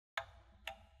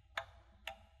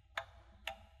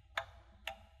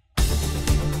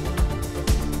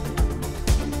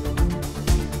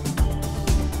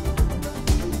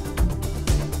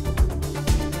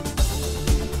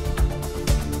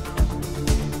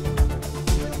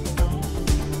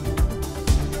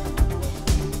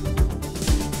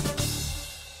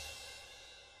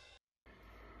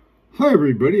Hi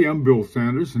everybody, I'm Bill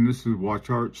Sanders and this is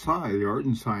Watch Art Sci, the art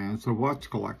and science of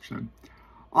watch collection.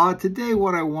 Today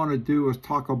what I want to do is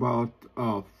talk about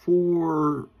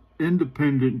 4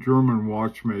 independent German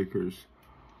watchmakers,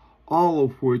 all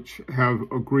of which have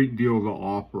a great deal to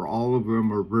offer. All of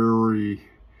them are very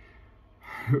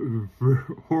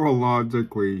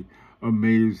horologically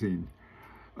amazing.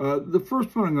 The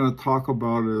first one I'm going to talk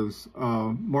about is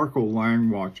Marco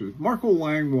Lang watches. Marco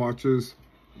Lang watches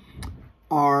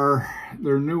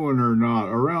they're new or not.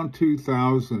 Around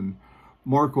 2000,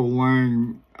 Marco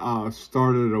Lang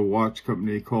started a watch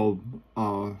company called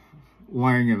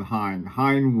Lang and Hein.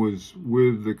 Hein was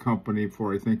with the company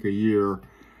for I think a year,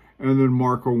 and then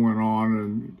Marco went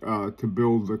on and to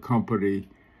build the company.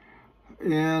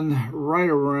 And right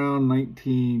around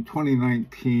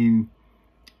 2019,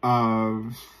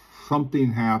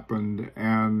 something happened,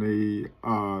 and the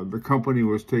company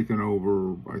was taken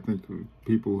over. I think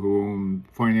people who own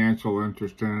financial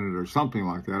interest in it or something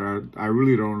like that. I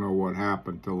really don't know what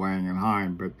happened to Lang and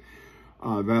Hein, but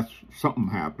that's something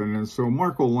happened. And so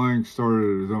Marco Lang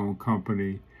started his own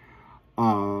company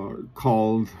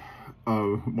called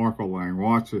Marco Lang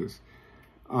Watches.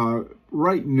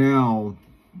 Right now,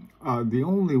 the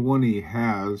only one he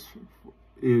has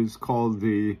is called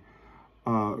the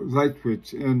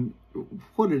Zeitwitz, and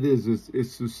what it is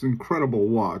it's this incredible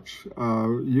watch.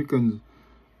 You can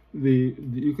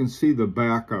see the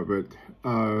back of it,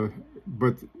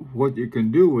 but what you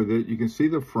can do with it, you can see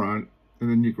the front, and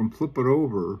then you can flip it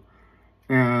over,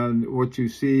 and what you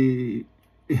see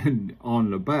on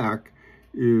the back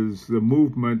is the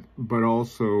movement, but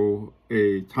also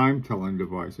a time-telling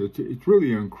device. It's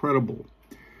really incredible.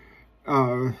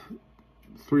 3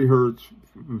 hertz,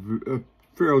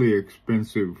 fairly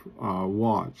expensive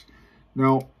watch.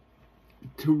 Now,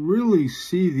 to really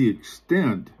see the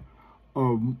extent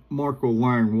of Marco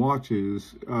Lang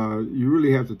watches, you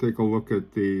really have to take a look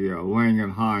at the Lang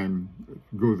and Hein.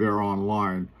 Go there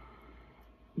online.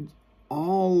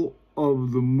 All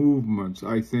of the movements,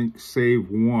 I think, save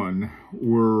one,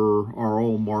 are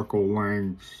all Marco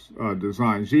Lang's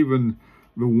designs. Even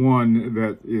the one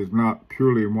that is not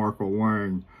purely Marco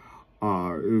Lang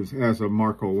has a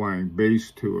Marco Lang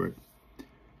base to it.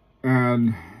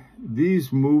 And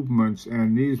these movements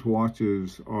and these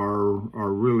watches are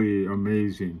really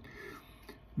amazing.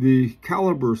 The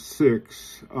Caliber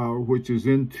 6, which is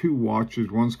in 2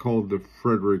 watches, one's called the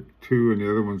Frederick II and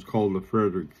the other one's called the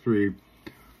Frederick III.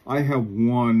 I have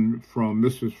one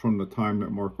this is from the time that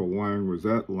Marco Lang was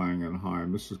at Lang and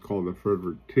Hein. This is called the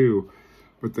Frederick II.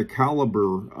 But the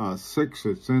Caliber 6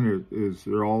 that's in it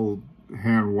they're all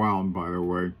hand wound, by the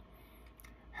way,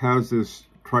 has this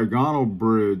trigonal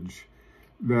bridge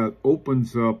that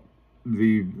opens up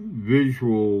the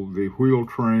visual, the wheel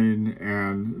train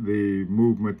and the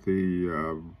movement,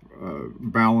 the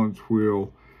balance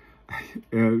wheel.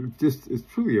 It's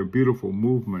truly a beautiful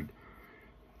movement.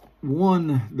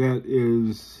 One that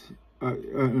is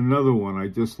another one I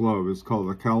just love is called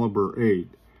the Caliber 8.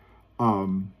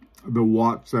 The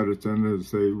watch that it's in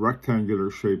is a rectangular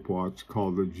shaped watch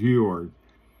called the Georg.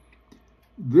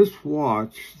 This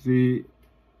watch, the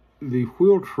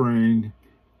wheel train,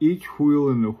 each wheel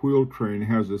in the wheel train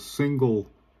has a single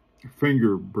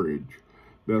finger bridge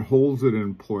that holds it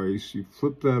in place. You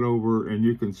flip that over and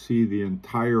you can see the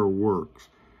entire works.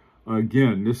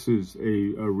 Again, this is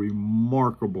a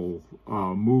remarkable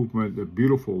movement, a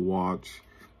beautiful watch.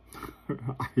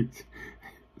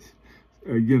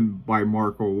 Again, by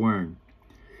Marco Lang.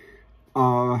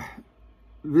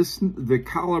 The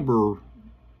Caliber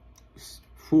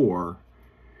 4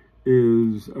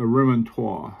 is a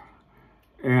remontoire,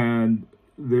 and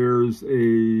there's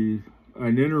an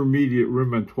intermediate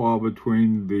remontoire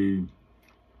between the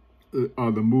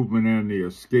movement and the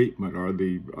escapement, or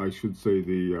I should say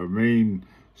the main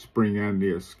spring and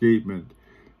the escapement,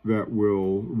 that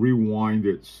will rewind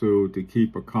it so to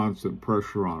keep a constant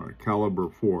pressure on it. Caliber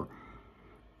 4.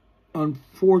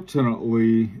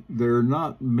 Unfortunately, they're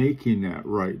not making that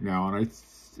right now, and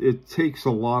it takes a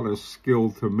lot of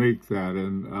skill to make that,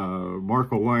 and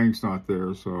Marco Lang's not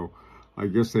there, so I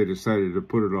guess they decided to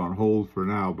put it on hold for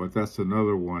now, but that's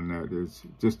another one that is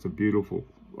just a beautiful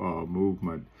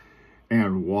movement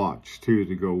and watch, too,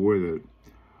 to go with it.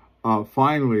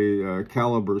 Finally,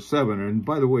 Caliber 7, and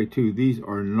by the way, too, these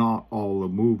are not all the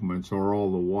movements or all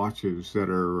the watches that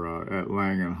are at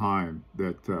Lang and Hein.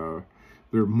 That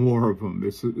there are more of them.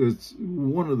 It's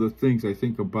one of the things I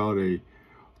think about a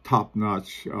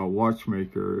top-notch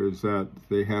watchmaker is that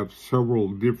they have several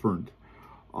different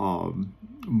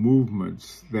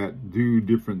movements that do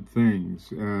different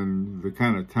things, and the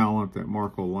kind of talent that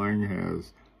Marco Lang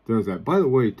has does that. By the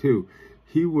way, too,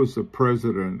 he was the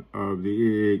president of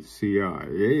the AHCI.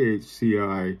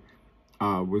 The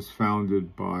AHCI was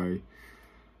founded by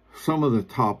some of the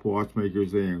top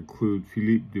watchmakers. They include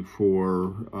Philippe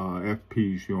Dufour,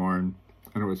 F.P. Journe,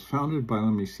 and it was founded by,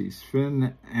 let me see,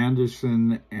 Sven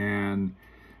Anderson and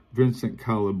Vincent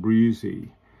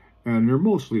Calabrese. And they're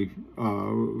mostly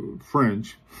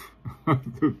French.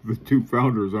 The two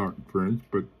founders aren't French,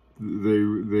 but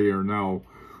they are now,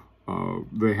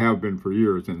 they have been for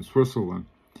years in Switzerland.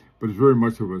 But it's very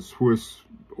much of a Swiss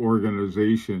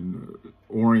organization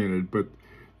oriented, but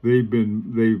they've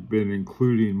been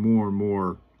including more and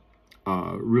more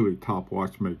really top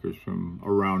watchmakers from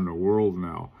around the world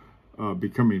now.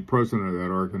 Becoming president of that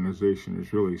organization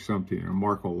is really something, and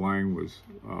Marco Lang was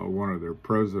one of their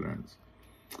presidents.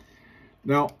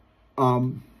 Now,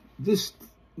 this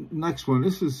next one,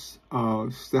 this is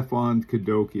Stefan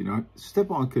Kadoki. Now,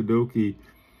 Stefan Kadoki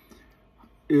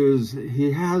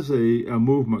he has a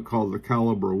movement called the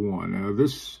Caliber 1. Now,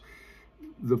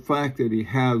 the fact that he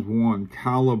has one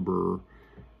caliber,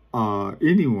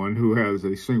 anyone who has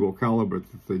a single caliber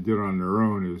that they did on their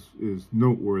own is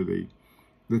noteworthy.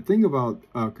 The thing about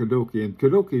Kadoki, and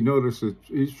Kadoki, notice that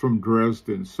he's from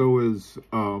Dresden, so is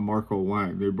Marco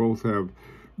Lang. They both have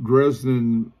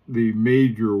Dresden, the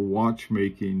major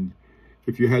watchmaking.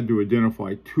 If you had to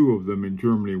identify two of them in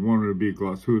Germany, one would be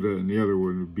Glashütte and the other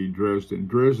one would be Dresden.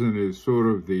 Dresden is sort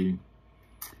of the,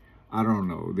 I don't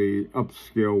know, the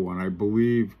upscale one. I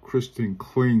believe Christian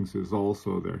Klings is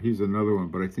also there. He's another one,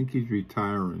 but I think he's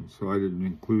retiring, so I didn't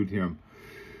include him.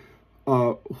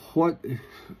 What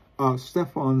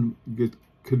Stefan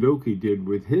Kadoki did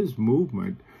with his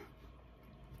movement,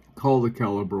 called the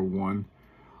Caliber 1,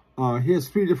 he has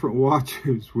 3 different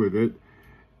watches with it,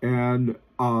 and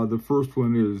the first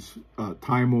one is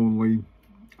time only,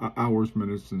 hours,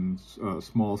 minutes, and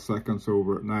small seconds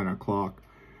over at 9 o'clock.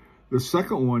 The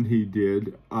second one he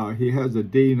did, he has a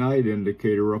day-night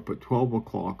indicator up at 12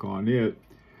 o'clock on it,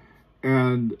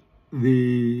 and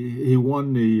he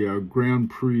won the Grand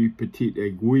Prix Petite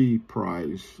Aiguille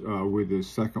prize with his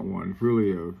second one. It's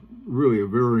really a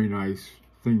very nice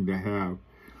thing to have.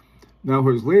 Now,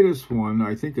 his latest one,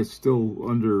 I think it's still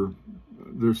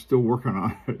they're still working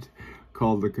on it,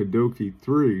 called the Kadoki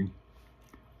 3,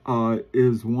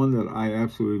 is one that I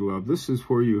absolutely love. This is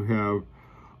where you have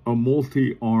a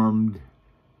multi-armed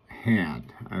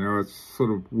hand. I know it's sort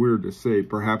of weird to say,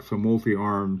 perhaps a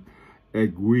multi-armed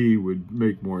aiguille would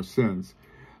make more sense.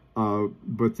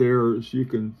 But there, as you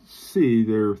can see,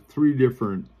 there are 3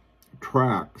 different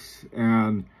tracks,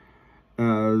 and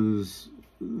as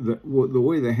the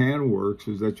way the hand works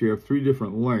is that you have 3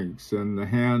 different lengths, and the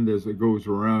hand, as it goes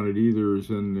around, it either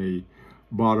is in the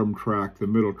bottom track, the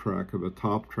middle track, or the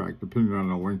top track, depending on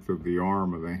the length of the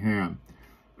arm of the hand.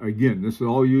 Again, this is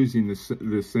all using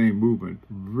the same movement.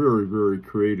 Very, very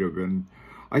creative, and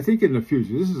I think in the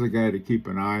future, this is a guy to keep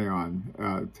an eye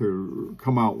on to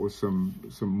come out with some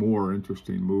more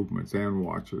interesting movements and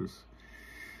watches.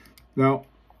 Now,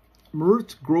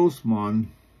 Moritz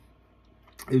Grossmann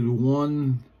is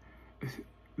one.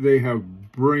 They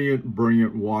have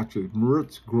brilliant watches.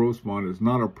 Moritz Grossmann is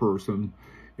not a person.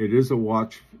 It is a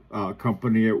watch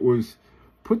company. It was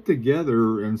put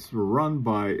together and run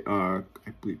by, I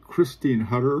believe, Christine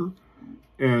Hutter.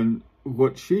 And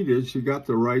what she did, she got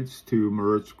the rights to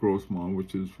Moritz Grossmann,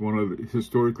 which is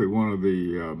historically one of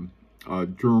the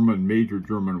major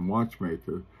German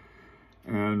watchmaker,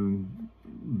 and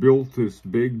built this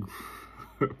big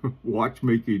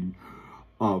watchmaking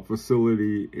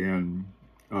facility in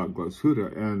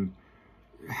Glashütte, and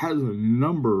has a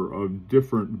number of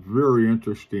different, very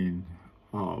interesting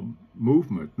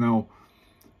movements. Now,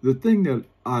 the thing that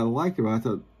I like about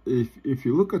that, if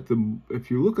you look at the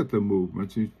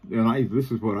movements, and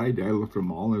this is what I did. I looked at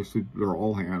them all, and they're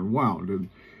all hand wound. And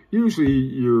usually,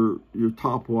 your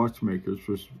top watchmakers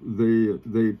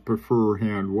they prefer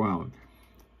hand wound.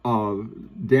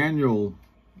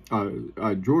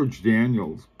 George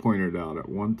Daniels pointed out at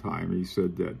one time. He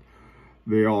said that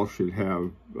they all should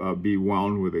be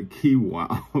wound with a key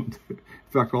wound. In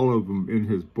fact, all of them in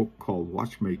his book called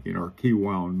Watchmaking are key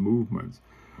wound movements.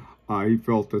 He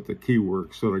felt that the key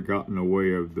work sort of got in the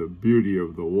way of the beauty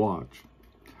of the watch.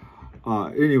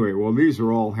 Anyway, well, these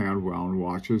are all hand wound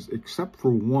watches except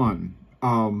for one.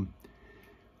 On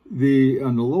the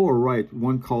lower right,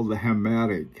 one called the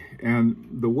Hematic,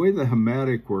 and the way the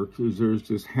Hematic works is there's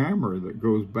this hammer that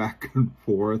goes back and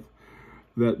forth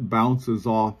that bounces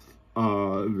off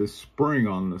the spring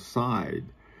on the side,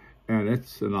 and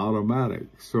it's an automatic.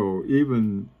 So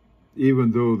even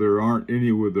though there aren't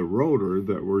any with the rotor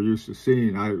that we're used to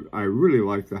seeing, I really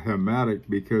like the Hematic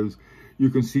because you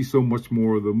can see so much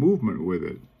more of the movement with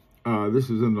it. This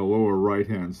is in the lower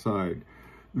right-hand side.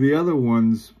 The other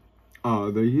ones,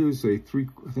 they use I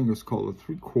think it's called a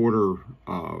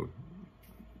 3/4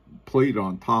 plate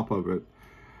on top of it.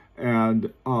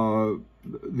 And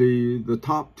the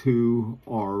top two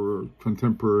are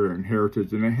contemporary and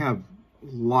heritage, and they have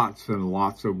lots and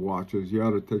lots of watches. You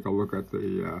ought to take a look at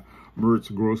the Mertz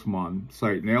Grossmann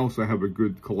site. And they also have a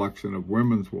good collection of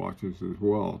women's watches as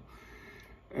well.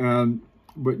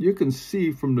 But you can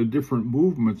see from the different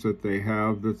movements that they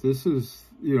have that this is,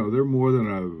 you know, they're more than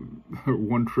a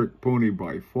one-trick pony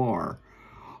by far.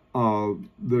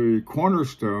 The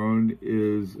cornerstone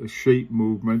is a shape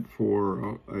movement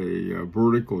for a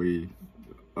vertical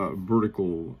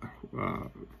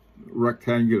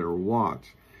rectangular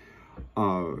watch.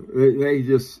 They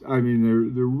just, I mean,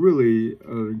 they're really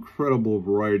an incredible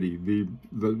variety. The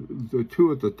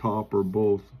two at the top are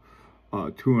both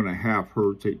 2.5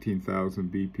 hertz,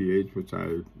 18,000 BPH, which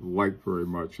I like very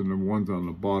much, and the ones on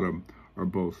the bottom are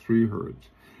both 3 hertz.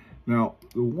 Now,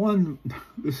 the one,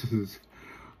 this is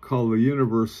called the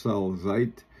Universal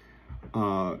Zeit.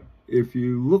 If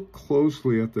you look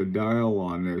closely at the dial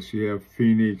on this, you have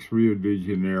Phoenix, Rio de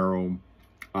Janeiro,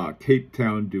 Cape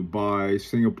Town, Dubai,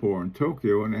 Singapore, and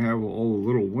Tokyo, and they have all a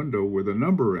little window with a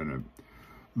number in it.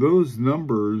 Those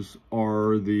numbers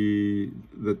are the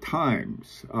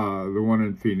times. The one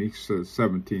in Phoenix says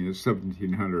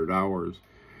 1700 hours.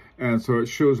 And so it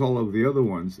shows all of the other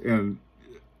ones. And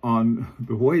on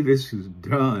the way this is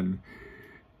done,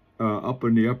 up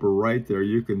in the upper right there,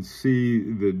 you can see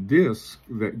the disc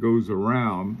that goes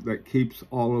around that keeps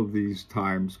all of these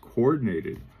times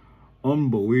coordinated.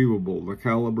 Unbelievable. The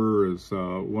caliber is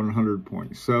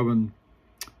 100.7.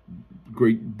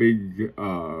 Great big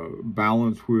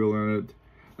balance wheel in it.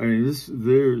 I mean,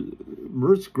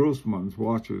 Mertz Grossmann's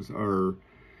watches are,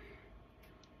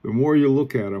 the more you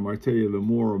look at them, I tell you, the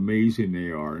more amazing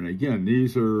they are. And again,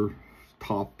 these are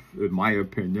top, in my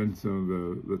opinion, some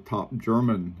of the top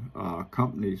German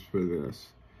companies for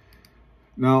this.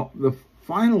 Now, the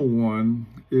final one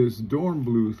is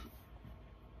Dornbluth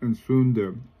and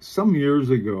Sunde. Some years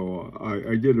ago,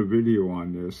 I did a video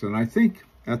on this, and I think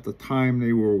at the time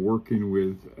they were working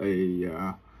with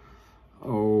a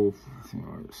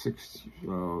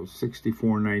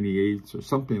 6498s or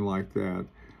something like that.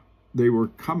 They were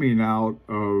coming out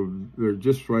of, they're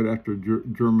just right after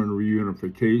German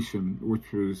reunification,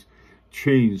 which was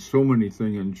changed so many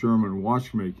things in German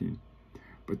watchmaking.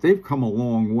 But they've come a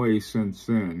long way since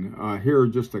then. Here are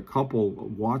just a couple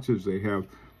of watches they have.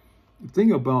 The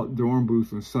thing about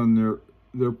Dornbluth and Son,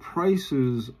 their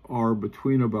prices are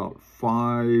between about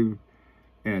 $5,000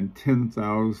 and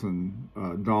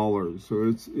 $10,000. So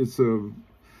it's a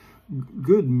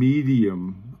good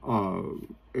medium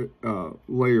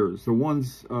layers. The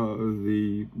ones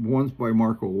by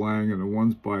Marco Lang and the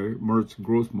ones by Mertz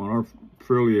Grossmann are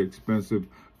fairly expensive.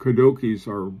 Kodokis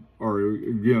are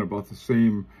again about the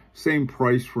same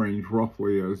price range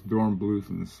roughly as Dornbluth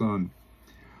and Son.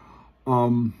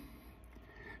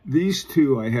 These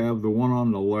two I have. The one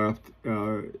on the left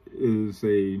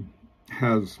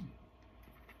has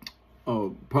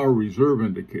power reserve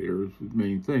indicators, the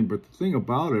main thing. But the thing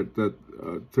about it that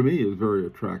to me is very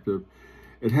attractive,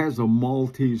 it has a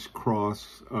Maltese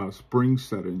cross spring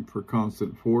setting for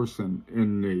constant force in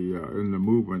the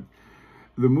movement.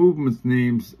 The movement's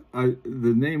names, the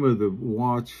name of the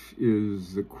watch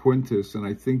is the Quintus, and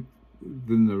I think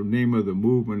then the name of the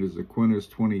movement is the Quintus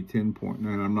 2010.9.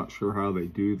 I'm not sure how they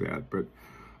do that, but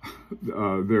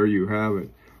there you have it.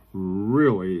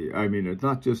 Really, I mean, it's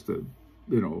not just a,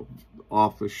 you know,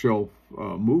 off-the-shelf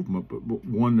movement, but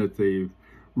one that they've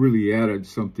really added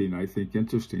something, I think,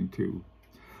 interesting to.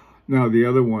 Now, the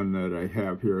other one that I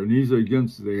have here, and these are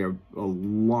against, they have a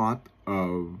lot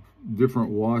of different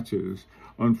watches.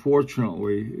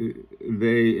 Unfortunately,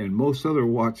 they and most other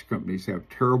watch companies have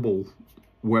terrible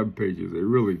web pages. They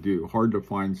really do. Hard to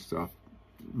find stuff.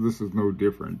 This is no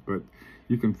different, but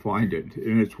you can find it,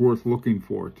 and it's worth looking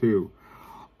for, too.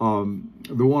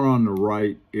 The one on the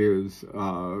right is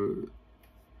a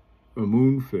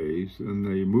moon phase, and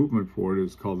the movement for it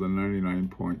is called the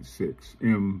 99.6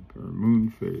 M, or moon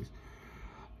phase.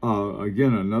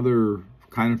 Again, another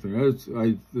kind of thing.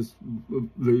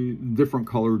 The different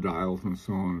color dials and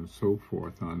so on and so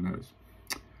forth on this.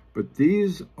 But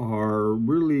these are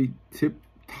really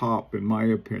tip-top, in my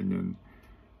opinion,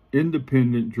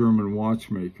 independent German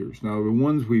watchmakers. Now, the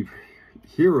ones we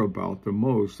hear about the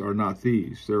most are not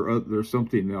these. They're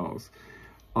something else.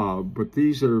 But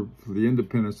these are, for the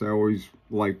independents, I always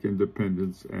like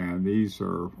independents, and these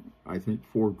are, I think,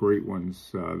 4 great ones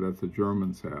that the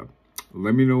Germans have.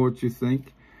 Let me know what you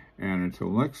think, And until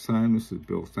next time, this is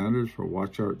Bill Sanders for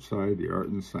Watch Art Side, the Art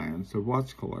and Science of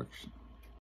Watch Collection.